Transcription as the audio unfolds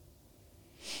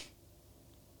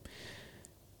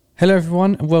Hello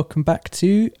everyone and welcome back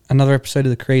to another episode of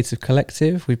the Creative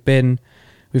Collective. We've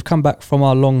come back from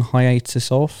our long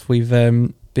hiatus off. We've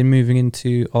been moving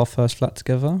into our first flat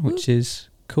together, which is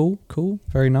cool,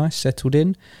 very nice, settled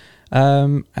in.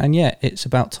 And yeah, it's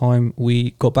about time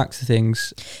we got back to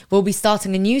things. We'll be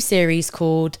starting a new series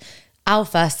called Our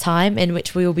First Time, in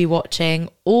which we will be watching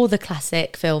all the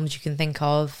classic films you can think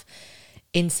of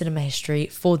in cinema history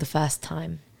for the first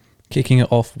time. Kicking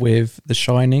it off with The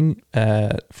Shining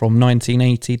from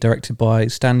 1980, directed by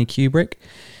Stanley Kubrick.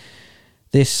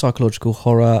 This psychological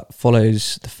horror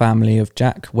follows the family of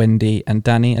Jack, Wendy and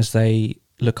Danny as they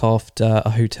look after a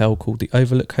hotel called the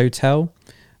Overlook Hotel.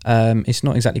 It's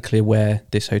not exactly clear where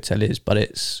this hotel is, but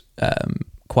it's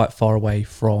quite far away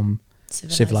from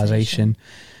civilization.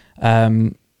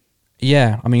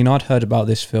 Yeah, I mean, I'd heard about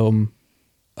this film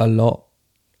a lot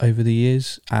over the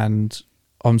years, and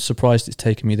I'm surprised it's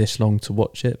taken me this long to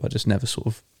watch it. I just never sort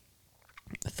of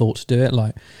thought to do it.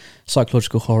 Like,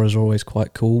 psychological horrors are always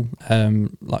quite cool.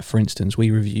 Like, for instance, we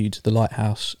reviewed The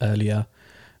Lighthouse earlier,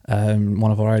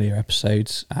 one of our earlier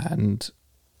episodes, and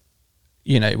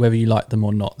you know, whether you like them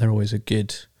or not, they're always a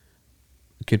good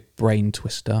brain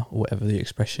twister, or whatever the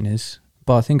expression is.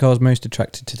 But I think I was most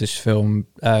attracted to this film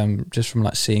just from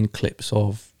like seeing clips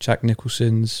of Jack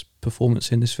Nicholson's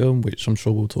performance in this film, which I'm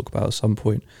sure we'll talk about at some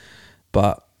point.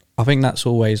 But I think that's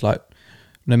always like,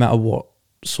 no matter what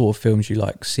sort of films you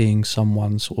like, seeing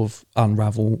someone sort of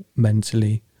unravel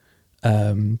mentally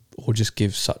or just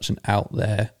give such an out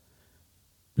there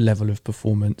level of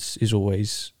performance is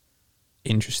always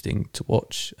interesting to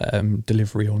watch,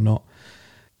 delivery or not.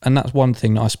 And that's one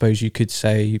thing that I suppose you could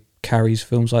say carries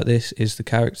films like this, is the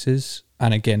characters.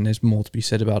 And again, there's more to be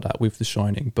said about that with The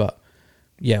Shining. But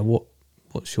yeah,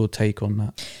 what's your take on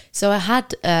that? So I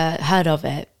had heard of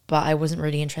it, but I wasn't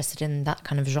really interested in that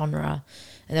kind of genre.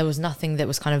 And there was nothing that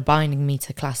was kind of binding me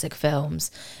to classic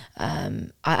films.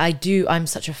 I'm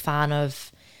such a fan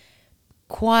of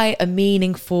quite a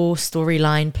meaningful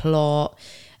storyline plot,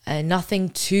 nothing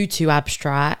too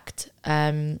abstract.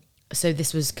 So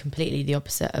this was completely the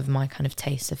opposite of my kind of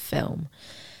taste of film.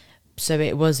 So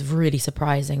it was really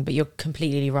surprising, but you're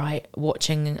completely right.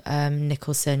 Watching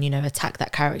Nicholson, attack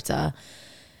that character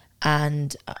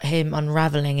and him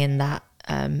unraveling in that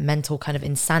mental kind of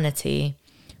insanity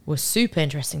was super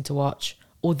interesting to watch,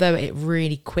 although it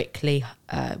really quickly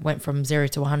went from 0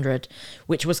 to 100,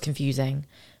 which was confusing.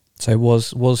 So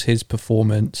was his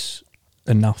performance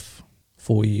enough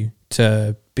for you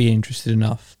to be interested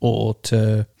enough, or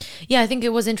to... Yeah, I think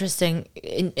it was interesting.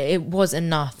 It was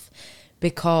enough,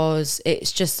 because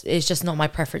it's just not my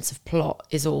preference of plot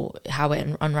is all how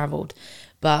it unraveled.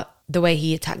 But the way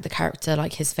he attacked the character,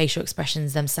 like his facial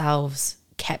expressions themselves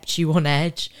kept you on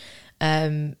edge.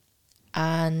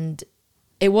 And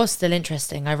it was still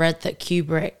interesting. I read that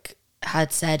Kubrick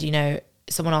had said,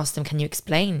 someone asked him, can you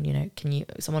explain,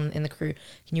 someone in the crew,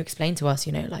 can you explain to us,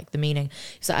 like the meaning?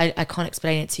 So I can't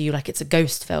explain it to you, like it's a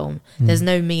ghost film. There's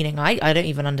no meaning. I don't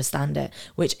even understand it,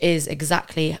 which is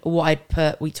exactly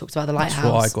what we talked about The Lighthouse.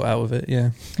 That's what I got out of it,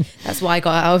 yeah. That's what I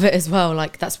got out of it as well.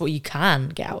 Like, that's what you can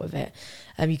get out of it.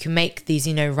 You can make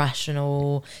these,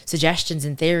 rational suggestions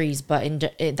and theories, but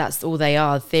that's all they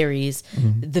are, theories.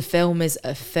 The film is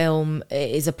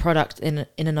a product in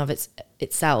and of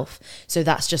itself. So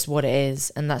that's just what it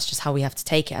is, and that's just how we have to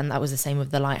take it. And that was the same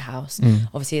with The Lighthouse.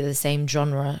 Obviously, the same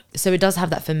genre. So it does have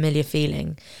that familiar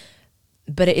feeling,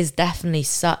 but it is definitely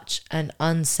such an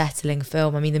unsettling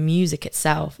film. I mean, the music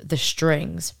itself, the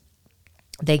strings,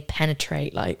 they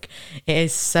penetrate. Like, it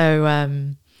is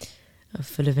so...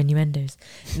 full of innuendos.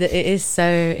 It is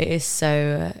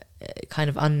so kind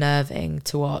of unnerving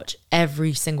to watch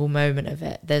every single moment of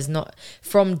it. There's not,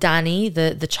 from Danny,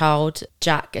 the child,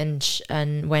 Jack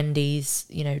and Wendy's,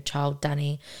 child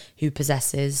Danny, who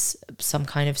possesses some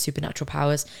kind of supernatural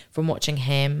powers, from watching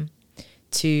him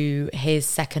to his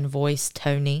second voice,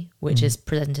 Tony, which is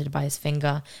presented by his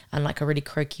finger and like a really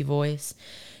croaky voice,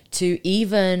 to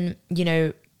even,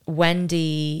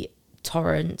 Wendy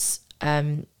Torrance,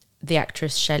 the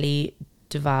actress Shelley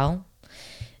Duvall,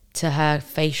 to her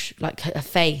face, like her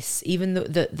face. Even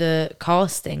the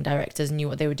casting directors knew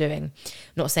what they were doing.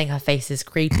 I'm not saying her face is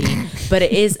creepy, but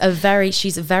it is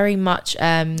she's very much...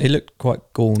 They looked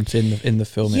quite gaunt in the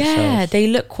film itself. Yeah, they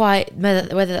look quite,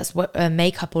 whether that's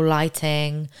makeup or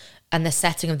lighting and the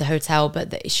setting of the hotel,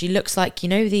 but she looks like,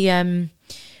 the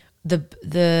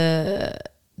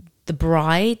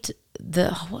bride,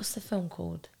 what's the film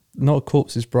called? Not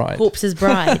Corpse's Bride. Corpse's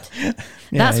Bride.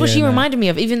 That's what she reminded me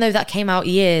of, even though that came out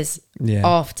years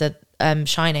after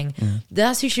Shining.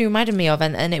 That's who she reminded me of,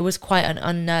 and it was quite an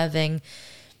unnerving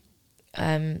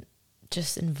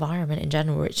just environment in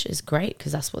general, which is great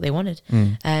because that's what they wanted.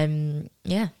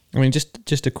 Yeah. I mean,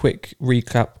 just a quick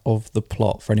recap of the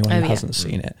plot for anyone who hasn't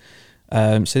seen it.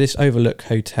 So this Overlook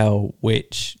Hotel,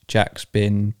 which Jack's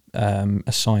been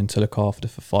assigned to look after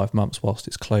for 5 months whilst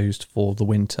it's closed for the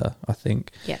winter, I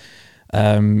think. Yeah.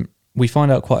 We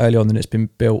find out quite early on that it's been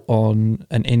built on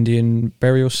an Indian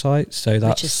burial site, so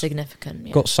that's which is significant.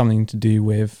 Yeah. got something to do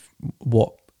with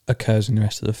what occurs in the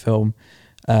rest of the film.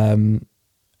 And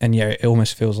yeah, it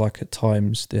almost feels like at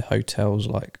times the hotel's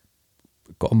like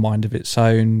got a mind of its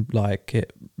own.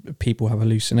 Like people have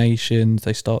hallucinations,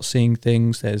 they start seeing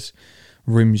things. There's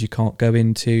rooms you can't go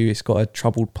into. It's got a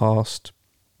troubled past.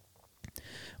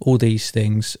 All these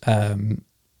things, and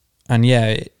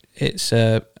yeah, it's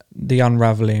the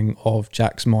unraveling of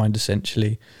Jack's mind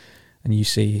essentially, and you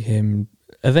see him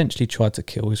eventually try to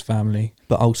kill his family,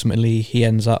 but ultimately he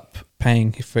ends up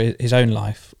paying for his own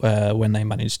life when they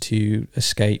manage to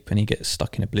escape and he gets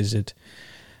stuck in a blizzard.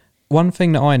 One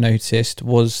thing that I noticed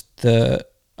was and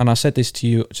I said this to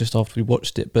you just after we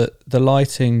watched it, but the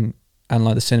lighting and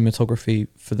like the cinematography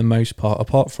for the most part,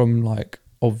 apart from like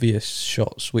obvious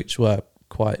shots which were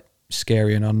quite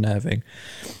scary and unnerving,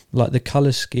 like the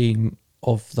colour scheme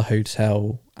of the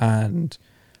hotel and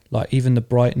like even the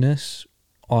brightness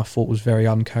I thought was very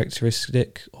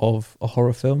uncharacteristic of a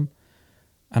horror film,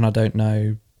 and I don't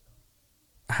know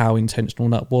how intentional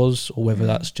that was or whether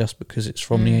that's just because it's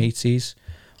from the 80s.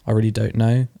 I really don't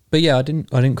know, but yeah, I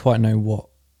didn't quite know what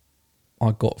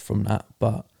I got from that,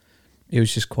 but it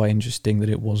was just quite interesting that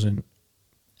it wasn't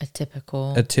a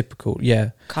typical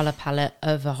yeah, color palette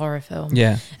of a horror film.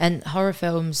 Yeah. And horror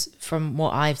films, from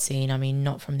what I've seen, I mean,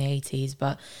 not from the 80s,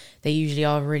 but they usually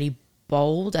are really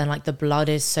bold, and like the blood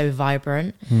is so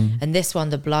vibrant. And this one,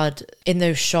 the blood in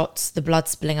those shots, the blood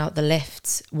spilling out the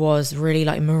lifts was really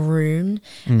like maroon.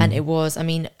 And it was, I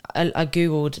mean, I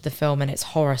googled the film and it's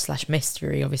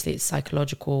horror/mystery. Obviously it's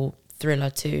psychological thriller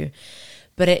too,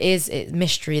 but it's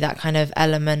mystery, that kind of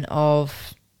element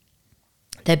of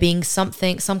there being some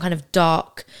kind of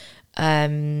dark,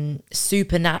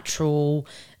 supernatural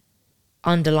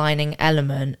underlining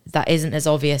element that isn't as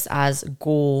obvious as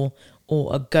gore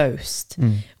or a ghost,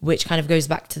 which kind of goes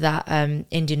back to that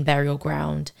Indian burial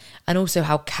ground, and also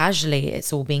how casually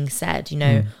it's all being said. You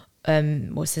know,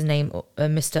 what's his name,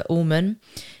 Mr. Ullman,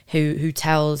 who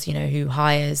tells, you know, who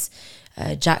hires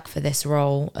Jack for this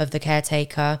role of the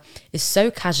caretaker, is so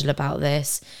casual about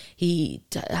this. He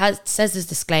says his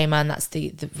disclaimer, and that's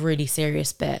the really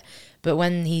serious bit. But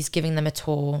when he's giving them a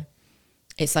tour,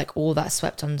 it's like all that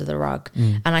swept under the rug.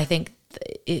 And I think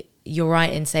you're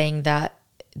right in saying that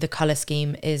the color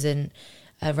scheme isn't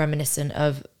reminiscent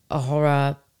of a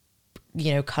horror,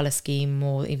 you know, color scheme,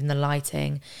 or even the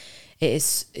lighting.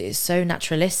 It's so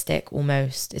naturalistic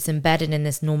almost. It's embedded in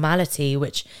this normality,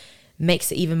 which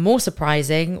makes it even more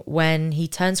surprising when he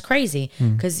turns crazy,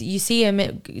 because you see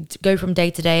him go from day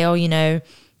to day. Oh, you know,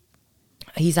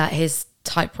 he's at his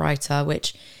typewriter,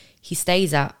 which he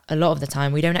stays at a lot of the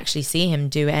time. We don't actually see him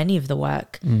do any of the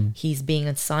work he's being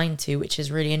assigned to, which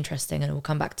is really interesting, and we'll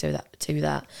come back to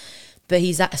that. But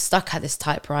he's stuck at this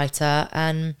typewriter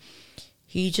and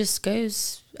he just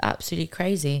goes absolutely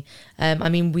crazy. I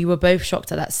mean, we were both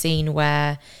shocked at that scene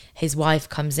where his wife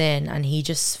comes in and he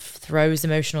just throws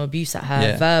emotional abuse at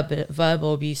her,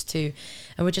 verbal abuse too.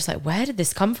 And we're just like, where did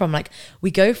this come from? Like, we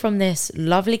go from this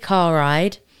lovely car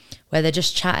ride where they're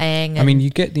just chatting. I mean, I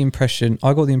got the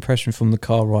impression from the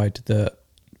car ride that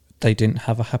they didn't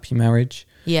have a happy marriage.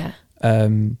 Yeah.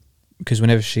 Because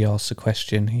whenever she asks a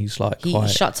question, he's like, he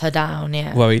shuts her down.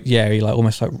 Yeah. Well, he like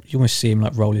almost like, you almost see him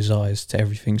like roll his eyes to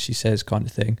everything she says, kind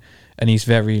of thing. And he's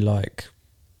very like,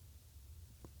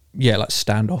 like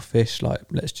standoffish, like,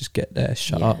 let's just get there,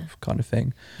 shut up, kind of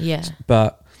thing. Yeah.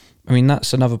 But I mean,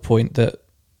 that's another point that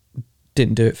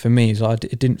didn't do it for me. Is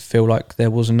it didn't feel like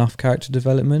there was enough character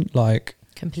development, like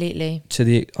completely.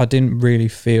 I didn't really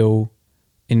feel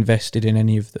invested in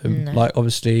any of them. No. Like,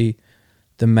 obviously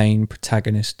the main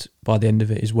protagonist by the end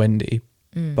of it is Wendy,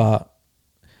 but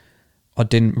I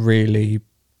didn't really,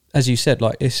 as you said,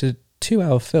 like, it's a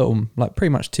 2-hour film, like pretty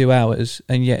much 2 hours,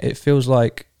 and yet it feels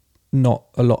like not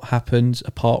a lot happens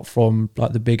apart from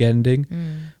like the big ending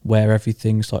where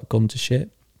everything's like gone to shit.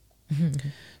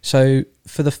 So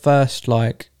for the first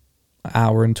like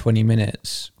hour and 20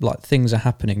 minutes, like things are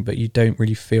happening, but you don't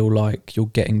really feel like you're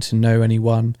getting to know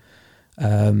anyone,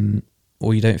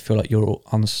 or you don't feel like you're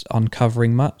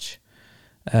uncovering much.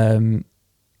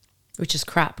 Which is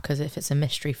crap, because if it's a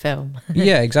mystery film,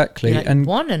 yeah, exactly, like, and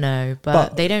want to know,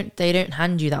 but they don't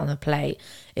hand you that on the plate.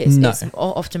 It's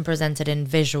often presented in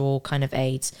visual kind of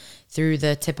aids through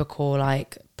the typical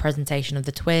like presentation of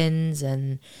the twins,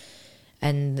 and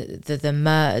and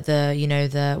the you know,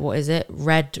 the, what is it,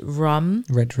 red room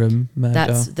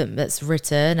murder. that's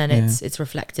written, and it's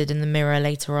reflected in the mirror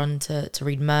later on to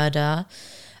read murder,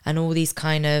 and all these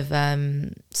kind of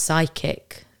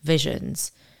psychic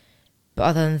visions. But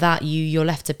other than that, you're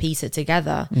left to piece it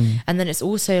together. And then it's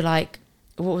also like,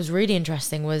 what was really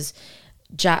interesting was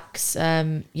Jack's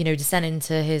descent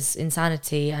into his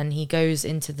insanity, and he goes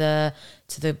into the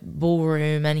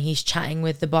ballroom and he's chatting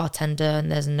with the bartender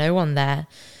and there's no one there.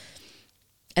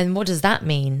 And what does that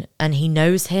mean? And he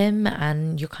knows him,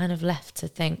 and you're kind of left to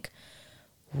think,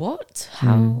 what?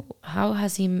 How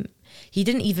has he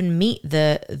didn't even meet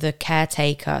the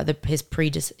caretaker, his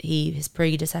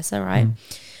predecessor, right?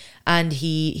 And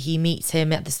he meets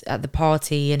him at the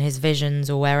party in his visions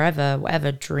or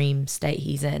whatever dream state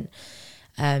he's in.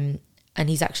 And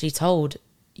he's actually told,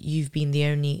 you've been the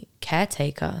only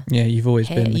caretaker. Yeah, you've always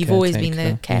been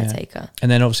the caretaker. Yeah.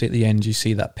 And then obviously at the end you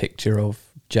see that picture of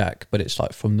Jack, but it's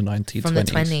like from the 1920s. From the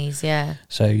 20s, yeah.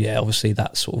 So yeah, obviously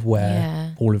that's sort of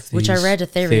where all of these which I read a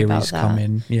theory about that. Come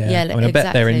in. Yeah, I mean, I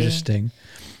bet they're interesting.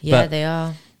 Yeah, they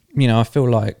are. You know, I feel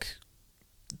like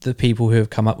the people who have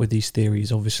come up with these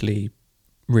theories obviously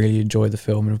really enjoy the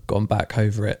film and have gone back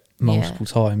over it multiple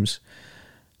times.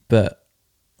 But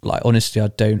like, honestly, I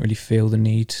don't really feel the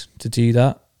need to do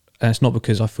that. And it's not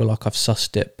because I feel like I've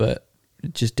sussed it, but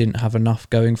it just didn't have enough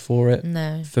going for it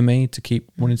for me to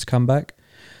keep wanting to come back.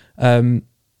 But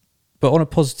on a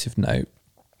positive note,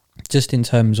 just in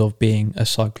terms of being a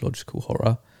psychological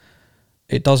horror,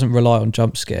 it doesn't rely on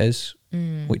jump scares,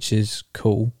 which is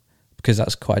cool, because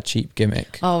that's quite a cheap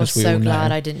gimmick. Oh, I was so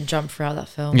glad I didn't jump throughout that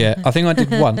film. Yeah, I think I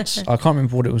did once. I can't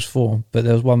remember what it was for, but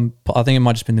there was one, I think it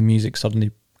might have just been the music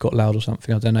suddenly got loud or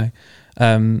something, I don't know.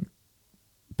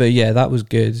 But yeah, that was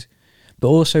good. But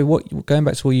also, going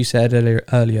back to what you said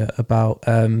earlier about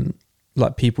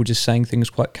like people just saying things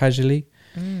quite casually,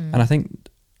 and I think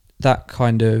that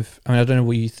kind of, I mean, I don't know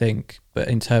what you think, but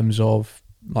in terms of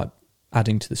like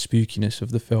adding to the spookiness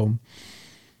of the film,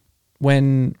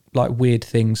 when like weird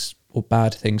things or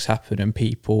bad things happen and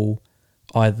people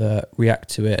either react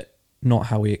to it not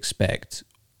how we expect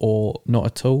or not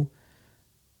at all,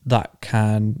 that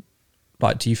can,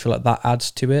 like, do you feel like that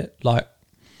adds to it? Like,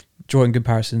 drawing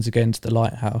comparisons again to The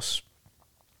Lighthouse,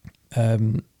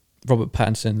 Robert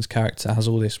Pattinson's character has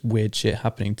all this weird shit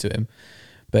happening to him,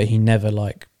 but he never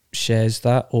like shares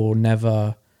that, or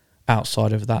never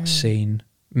outside of that scene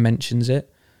mentions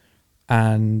it.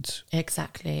 And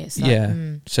exactly, it's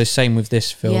like, so same with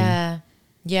this film.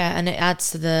 Yeah, and it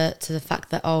adds to the fact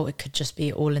that, it could just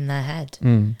be all in their head,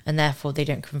 and therefore they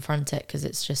don't confront it because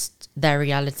it's just their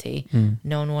reality.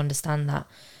 No one will understand that.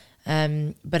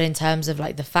 But in terms of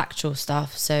like the factual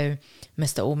stuff, so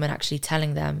Mr. Allman actually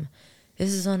telling them,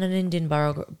 this is on an Indian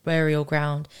burial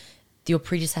ground, your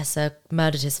predecessor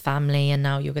murdered his family and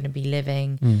now you're going to be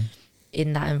living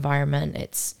in that environment.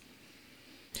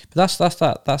 But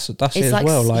that's it as like,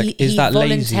 well. Like, is that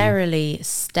voluntarily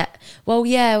lazy? Well,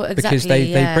 yeah, exactly. Because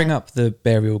they bring up the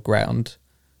burial ground,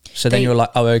 so then you're like,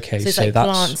 oh, okay, so it's so like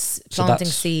that's planting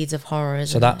seeds of horror.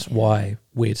 So that's why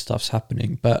weird stuff's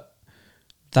happening. But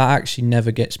that actually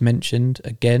never gets mentioned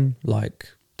again. Like,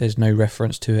 there's no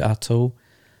reference to it at all.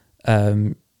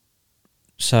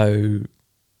 So,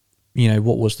 you know,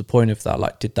 what was the point of that?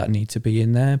 Like, did that need to be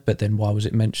in there? But then why was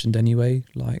it mentioned anyway?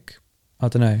 Like, I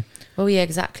don't know. Well, yeah,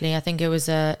 exactly. I think it was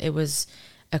a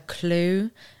clue,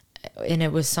 and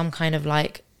it was some kind of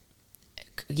like,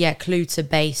 clue to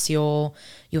base your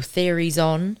theories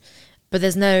on. But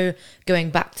there's no going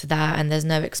back to that, and there's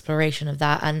no exploration of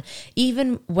that. And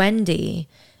even Wendy,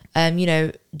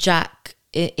 Jack,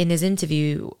 in his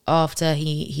interview after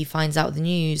he finds out the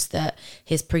news that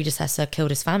his predecessor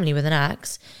killed his family with an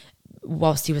axe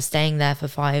whilst he was staying there for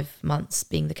 5 months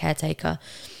being the caretaker,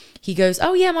 he goes,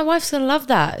 oh yeah, my wife's gonna love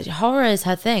that, horror is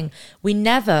her thing. We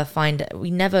never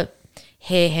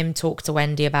hear him talk to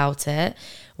Wendy about it.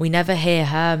 We never hear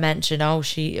her mention,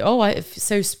 it's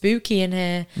so spooky in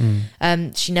here.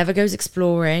 She never goes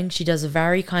exploring. She does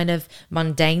very kind of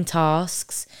mundane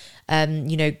tasks,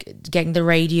 getting the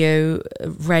radio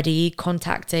ready,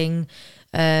 contacting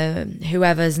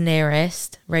whoever's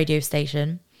nearest radio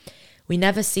station. We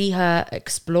never see her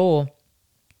explore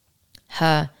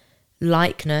her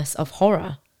likeness of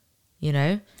horror,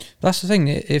 That's the thing.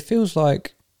 It feels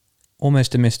like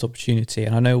almost a missed opportunity,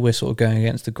 and I know we're sort of going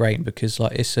against the grain because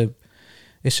like it's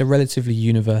a relatively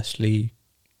universally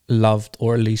loved,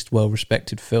 or at least well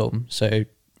respected film. So,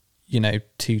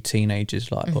 two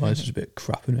teenagers like, it's just a bit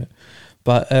crap in it,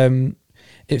 but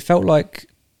it felt like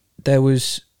there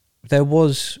was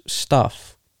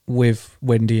stuff with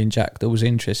Wendy and Jack that was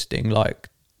interesting, like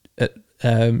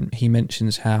he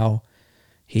mentions how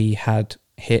he had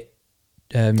hit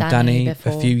Danny a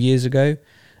before. few years ago,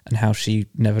 and how she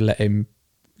never let him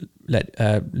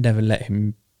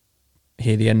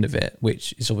hear the end of it,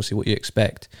 which is obviously what you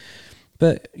expect.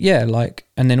 But yeah, like,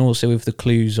 and then also with the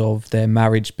clues of their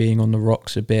marriage being on the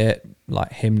rocks a bit,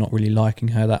 like him not really liking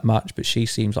her that much, but she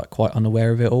seems like quite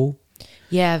unaware of it all.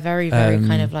 Yeah, very, very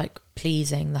kind of like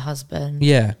pleasing the husband.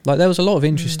 Yeah, like there was a lot of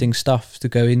interesting stuff to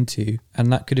go into,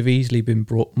 and that could have easily been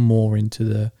brought more into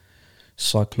the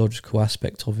psychological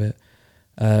aspect of it.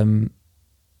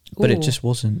 But it just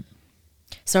wasn't.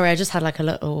 Sorry, I just had like a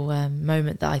little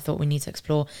moment that I thought we need to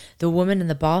explore. The woman in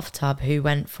the bathtub who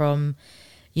went from,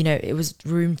 you know, it was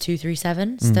room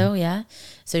 237 still, yeah?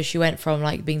 So she went from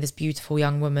like being this beautiful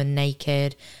young woman,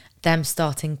 naked, them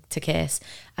starting to kiss,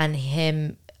 and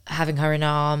him having her in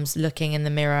arms, looking in the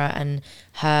mirror, and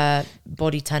her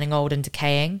body turning old and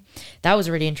decaying. That was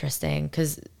really interesting,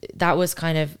 because that was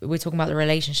kind of, we're talking about the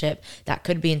relationship that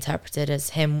could be interpreted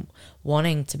as him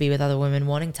wanting to be with other women,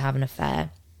 wanting to have an affair,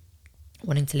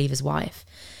 wanting to leave his wife,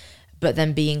 but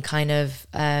then being kind of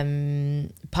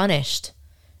punished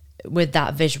with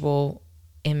that visual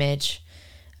image,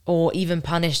 or even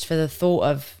punished for the thought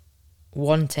of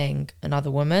wanting another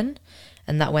woman,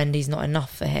 and that Wendy's not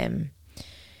enough for him.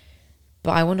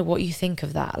 But I wonder what you think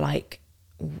of that. Like,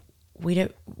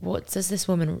 what does this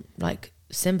woman like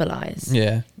symbolize?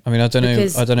 Yeah, I mean, I don't know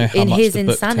how in much his the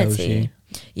book tells you. insanity.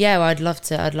 Yeah, well, I'd love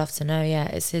to know. Yeah,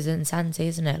 it's his insanity,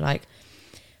 isn't it? Like,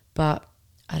 but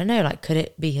I don't know. Like, could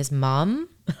it be his mum?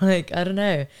 Like, I don't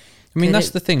know. I mean, that's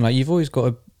the thing. Like, you've always got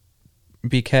to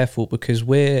be careful, because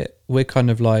we're kind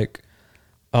of like,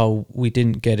 oh, we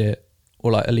didn't get it,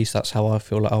 or like, at least that's how I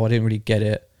feel. Like, oh, I didn't really get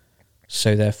it,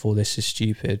 so therefore this is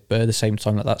stupid. But at the same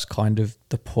time, that's kind of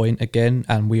the point again,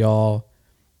 and we are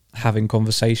having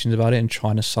conversations about it and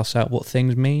trying to suss out what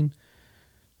things mean.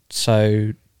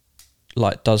 So,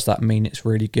 like, does that mean it's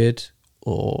really good?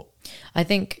 Or I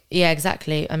think, yeah,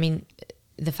 exactly. I mean,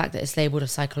 the fact that it's labelled a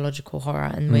psychological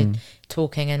horror and we're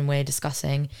talking and we're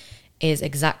discussing is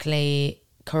exactly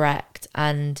correct.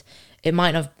 And it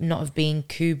might not have been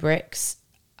Kubrick's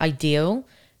ideal,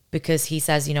 because he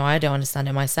says, you know, I don't understand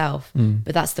it myself.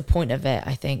 But that's the point of it,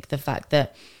 I think. The fact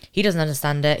that he doesn't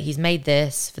understand it. He's made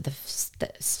this for the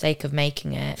sake of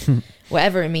making it.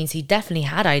 Whatever it means, he definitely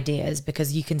had ideas,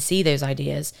 because you can see those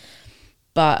ideas.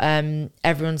 But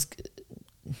everyone's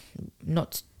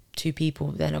not two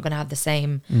people. They're not going to have the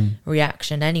same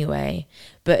reaction anyway.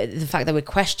 But the fact that we're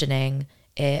questioning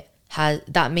it,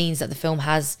 that means that the film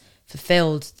has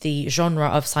fulfilled the genre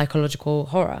of psychological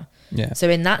horror. yeah, So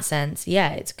in that sense,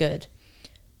 yeah, it's good.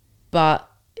 But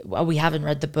we haven't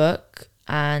read the book,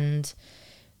 and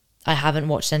I haven't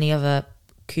watched any other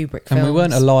Kubrick films. and we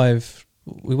weren't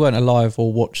alive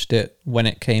or watched it when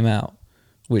it came out,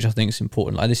 which I think is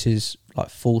important. Like, this is like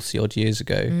 40 odd years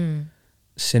ago.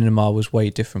 Cinema was way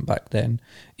different back then.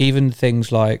 Even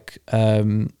things like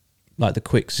the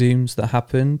quick zooms that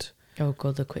happened. Oh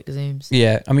god, the quick zooms.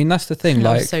 Yeah, I mean, that's the thing. That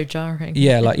Like, was so jarring.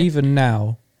 yeah, like even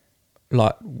now,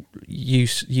 like you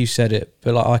said it,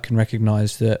 but like I can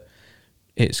recognise that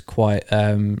it's quite.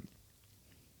 I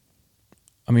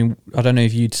mean, I don't know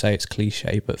if you'd say it's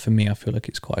cliche, but for me, I feel like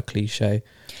it's quite a cliche.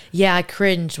 Yeah, I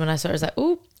cringed when I saw it. I was like,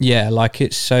 "Ooh." Yeah, like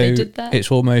it's so. They did that?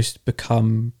 It's almost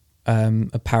become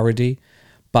a parody,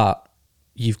 but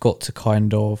you've got to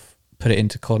kind of put it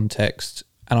into context.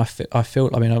 And I feel.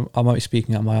 I mean, I might be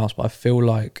speaking out my ass, but I feel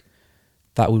like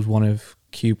that was one of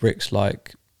Kubrick's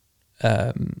like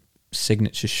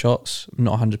signature shots. I'm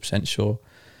not 100% sure.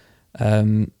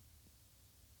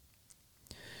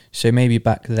 So maybe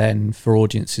back then, for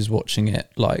audiences watching it,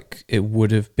 like it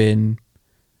would have been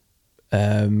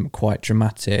quite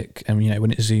dramatic, and you know,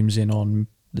 when it zooms in on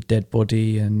the dead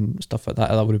body and stuff like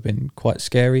that, that would have been quite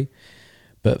scary.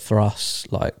 But for us,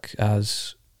 like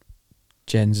as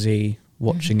Gen Z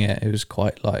watching it, it was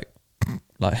quite like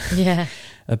Yeah.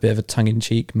 a bit of a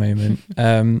tongue-in-cheek moment.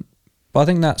 But I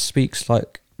think that speaks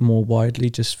like more widely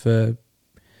just for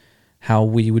how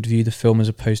we would view the film as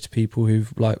opposed to people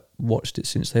who've like watched it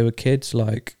since they were kids.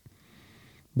 Like,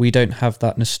 we don't have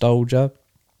that nostalgia,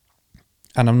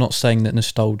 and I'm not saying that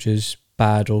nostalgia's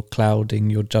bad or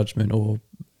clouding your judgment or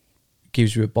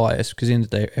gives you a bias, because at the end of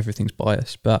the day everything's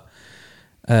biased, but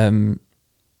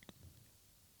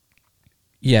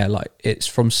yeah, like it's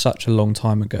from such a long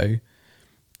time ago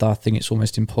that I think it's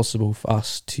almost impossible for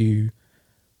us to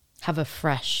Have a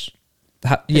fresh to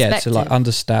like perspective.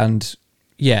 understand,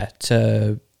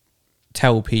 to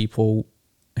tell people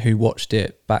who watched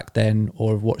it back then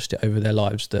or have watched it over their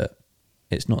lives that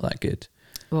it's not that good.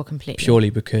 Well, completely. Purely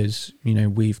because, you know,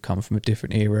 we've come from a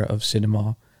different era of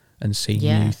cinema and see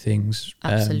Yeah. new things.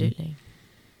 Absolutely.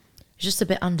 It's just a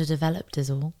bit underdeveloped is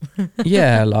all.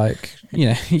 Yeah, like, you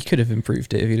know, he could have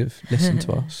improved it if he'd have listened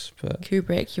to us. But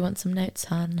Kubrick, you want some notes,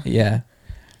 Han? yeah,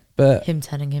 but Him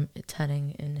turning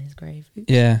in his grave.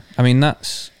 Oops. yeah, I mean,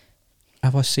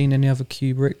 have I seen any other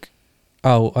Kubrick?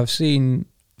 Oh, I've seen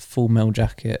Full Metal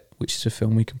Jacket, which is a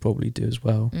film we can probably do as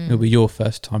well. It'll be your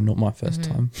first time, not my 1st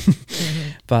time.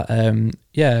 But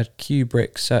yeah,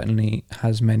 Kubrick certainly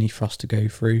has many for us to go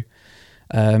through,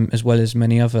 as well as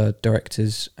many other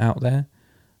directors out there.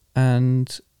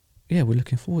 And yeah, we're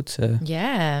looking forward to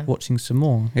watching some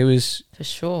more. It was, for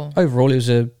sure, overall, it was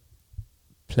a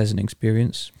pleasant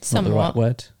experience. Somewhat. Not the right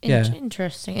word. Yeah.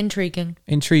 Interesting, intriguing.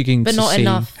 Intriguing But to not see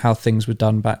enough. how things were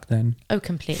done back then. Oh,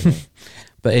 completely.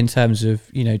 But in terms of,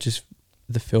 you know, just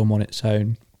the film on its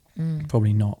own,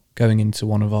 probably not going into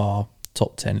one of our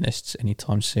top 10 lists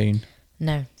anytime soon.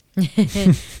 No.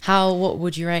 What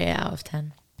would you rate it out of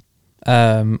 10?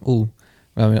 Well,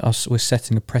 I mean, we're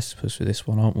setting a precipice with this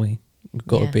one, aren't we? We've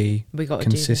got to be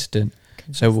consistent.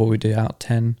 So what we do out of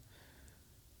 10?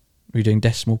 Are we doing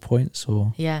decimal points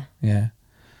or? Yeah. Yeah.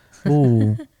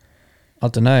 Ooh, I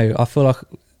don't know. I feel like,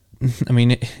 I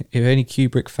mean, if any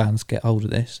Kubrick fans get hold of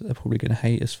this, they're probably going to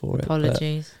hate us for it.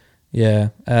 Apologies. Yeah.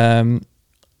 I'll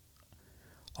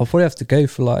probably have to go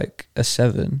for like a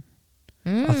 7.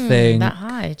 I think that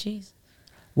high, jeez.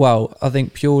 Well, I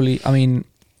think purely, I mean,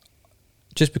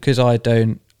 just because I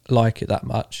don't like it that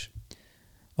much,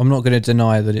 I'm not going to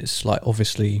deny that it's like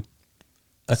obviously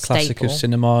a classic of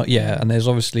cinema. Yeah, and there's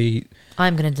obviously...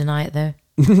 I'm going to deny it though.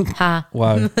 Ha.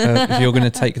 Wow. If you're going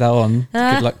to take that on,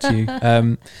 good luck to you.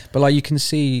 But like you can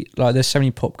see, like there's so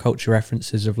many pop culture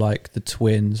references of like the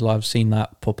twins. Like I've seen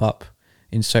that pop up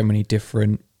in so many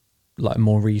different, like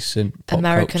more recent pop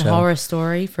American culture. Horror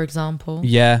Story, for example.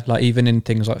 Yeah, like even in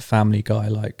things like Family Guy,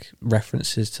 like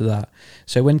references to that.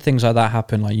 So when things like that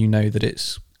happen, like you know that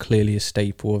it's clearly a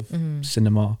staple of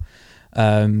cinema.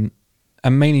 And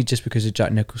mainly just because of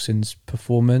Jack Nicholson's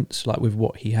performance, like with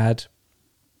what he had.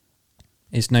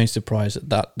 It's no surprise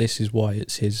that this is why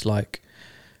it's his like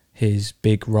his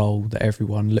big role that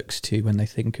everyone looks to when they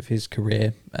think of his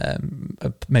career,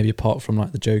 maybe apart from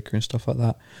like the Joker and stuff like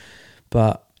that.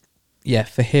 But yeah,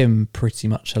 for him, pretty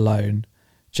much alone,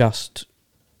 just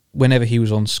whenever he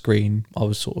was on screen, I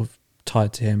was sort of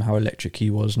tied to him, how electric he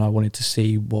was, and I wanted to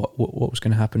see what was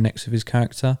going to happen next with his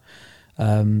character.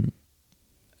 And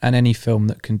any film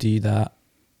that can do that,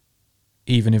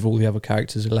 even if all the other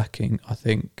characters are lacking, I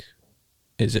think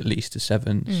is at least a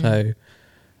 7. So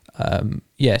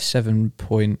yeah,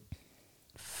 7.5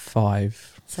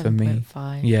 for me.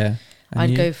 7.5. Yeah. And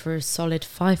I'd go for a solid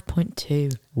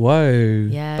 5.2. Whoa.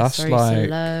 Yeah, that's sorry, like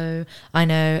so low. I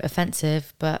know,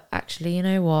 offensive, but actually, you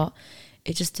know what?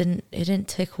 It just didn't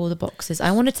tick all the boxes.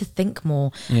 I wanted to think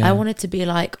more. Yeah. I wanted to be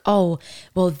like, oh,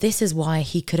 well, this is why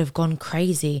he could have gone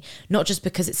crazy. Not just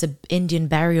because it's an Indian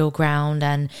burial ground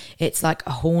and it's like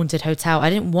a haunted hotel.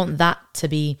 I didn't want that to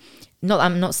be...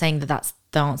 I'm not saying that that's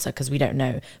the answer because we don't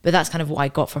know, but that's kind of what I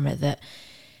got from it, that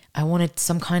I wanted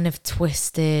some kind of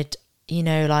twisted, you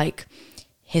know, like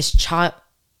his child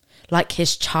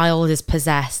is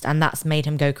possessed and that's made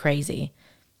him go crazy.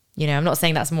 You know, I'm not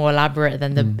saying that's more elaborate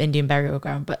than the Indian burial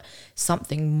ground, but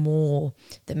something more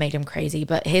that made him crazy.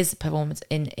 But his performance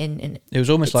in it was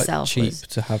almost like cheap was...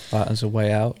 to have that as a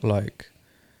way out. Like,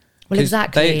 well,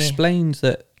 exactly. They explained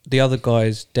that the other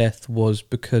guy's death was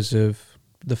because of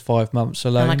the 5 months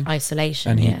alone, and like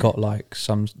isolation, and he got like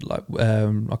some like I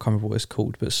can't remember what it's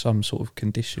called, but some sort of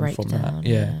condition breakdown, from that.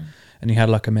 Yeah, and he had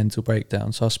like a mental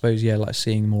breakdown. So I suppose like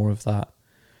seeing more of that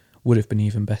would have been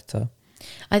even better.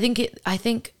 I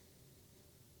think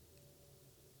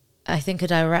a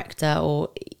director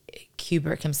or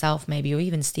Kubrick himself maybe, or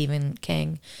even Stephen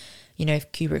King, you know,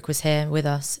 if Kubrick was here with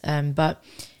us, but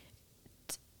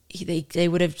they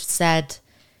would have said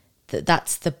that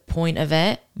that's the point of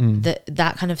it,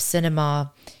 that kind of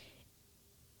cinema,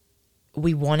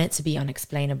 we want it to be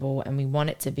unexplainable and we want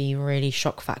it to be really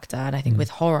shock factor. And I think with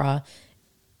horror,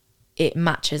 it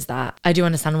matches that. I do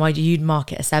understand why you'd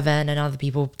mark it a 7 and other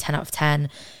people 10 out of 10.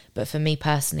 But for me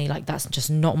personally, like that's just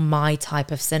not my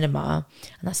type of cinema,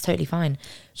 and that's totally fine.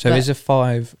 So is a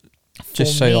 5,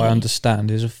 just so I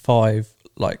understand, is a 5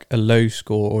 like a low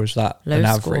score, or is that an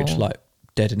average, score, like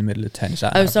dead in the middle of 10? Is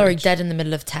that sorry, dead in the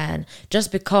middle of 10.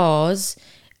 Just because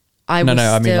I mean,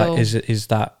 like, is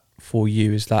that for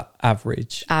you? Is that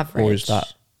average, or is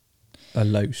that a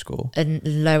low score? A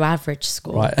low average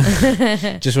score, right?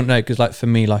 Just want to know, because like for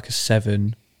me, like a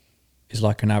 7 is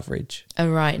like an average. Oh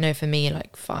right, no, for me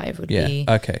like 5 would be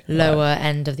lower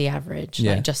end of the average,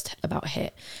 like just about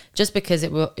hit. Just because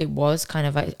it was kind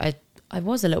of, I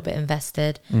was a little bit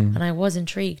invested, and I was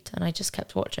intrigued, and I just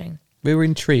kept watching. We were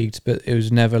intrigued, but it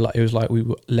was never like, it was like we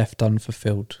were left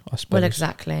unfulfilled, I suppose. Well,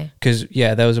 exactly. Because,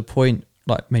 yeah, there was a point,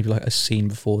 like maybe like a scene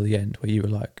before the end where you were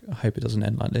like, I hope it doesn't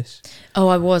end like this. Oh,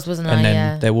 I wasn't I? And then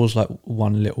Yeah. there was like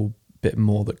one little bit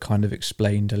more that kind of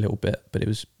explained a little bit, but it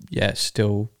was, yeah,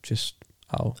 still just,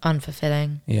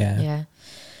 Unfulfilling. yeah. Yeah.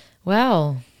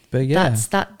 Well, But yeah,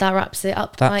 that wraps it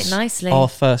up quite nicely. Our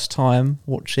first time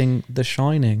watching The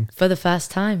Shining. For the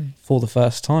first time. For the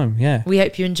first time, yeah. We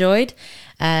hope you enjoyed.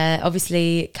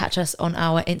 Obviously, catch us on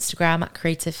our Instagram at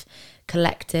Creative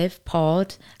Collective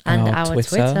Pod and our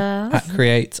Twitter at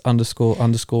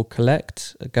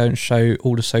create__collect. Go and show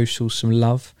all the socials some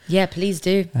love. Yeah, please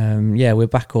do. Yeah, we're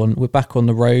back on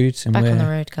the road, and back on the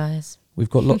road, guys. We've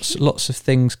got lots of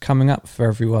things coming up for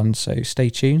everyone, so stay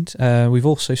tuned. We've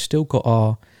also still got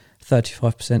our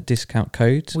 35% discount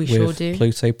code with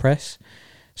Pluto Press.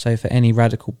 So for any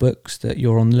radical books that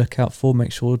you're on the lookout for,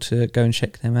 make sure to go and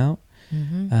check them out.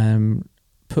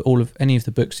 Put any of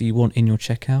the books that you want in your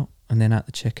checkout, and then at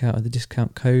the checkout of the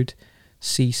discount code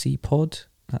CCPOD,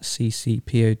 that's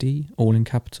CCPOD, all in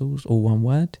capitals, all one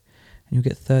word, and you'll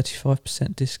get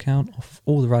 35% discount off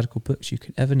all the radical books you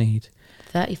could ever need.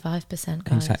 35%,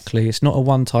 guys. Exactly. It's not a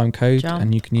one-time code,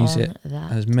 and you can use it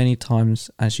as many times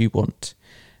as you want.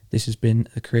 This has been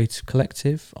The Creative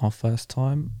Collective, our first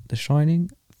time, The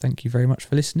Shining. Thank you very much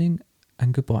for listening,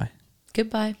 and goodbye.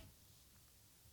 Goodbye.